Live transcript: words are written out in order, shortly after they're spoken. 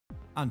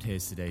And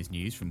here's today's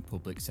news from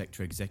Public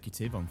Sector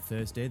Executive on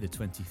Thursday the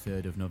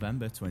 23rd of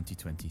November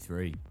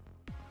 2023.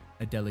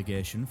 A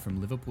delegation from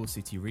Liverpool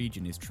City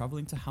Region is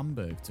travelling to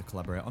Hamburg to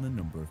collaborate on a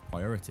number of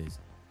priorities.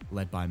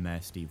 Led by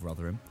Mayor Steve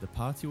Rotherham, the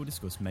party will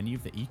discuss many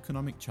of the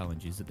economic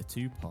challenges that the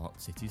two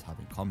port cities have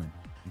in common,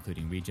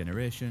 including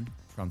regeneration,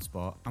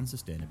 transport and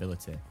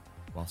sustainability,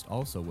 whilst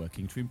also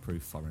working to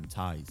improve foreign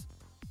ties.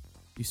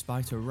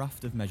 Despite a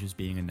raft of measures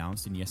being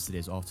announced in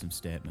yesterday's autumn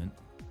statement,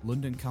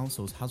 London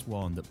Councils has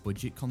warned that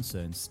budget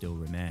concerns still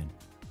remain.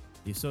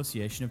 The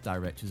Association of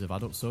Directors of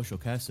Adult Social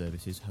Care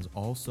Services has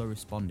also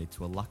responded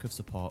to a lack of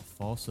support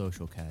for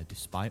social care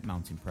despite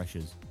mounting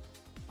pressures.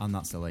 And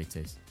that's the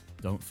latest.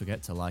 Don't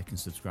forget to like and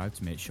subscribe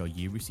to make sure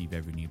you receive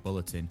every new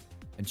bulletin,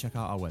 and check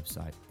out our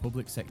website,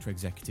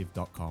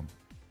 publicsectorexecutive.com.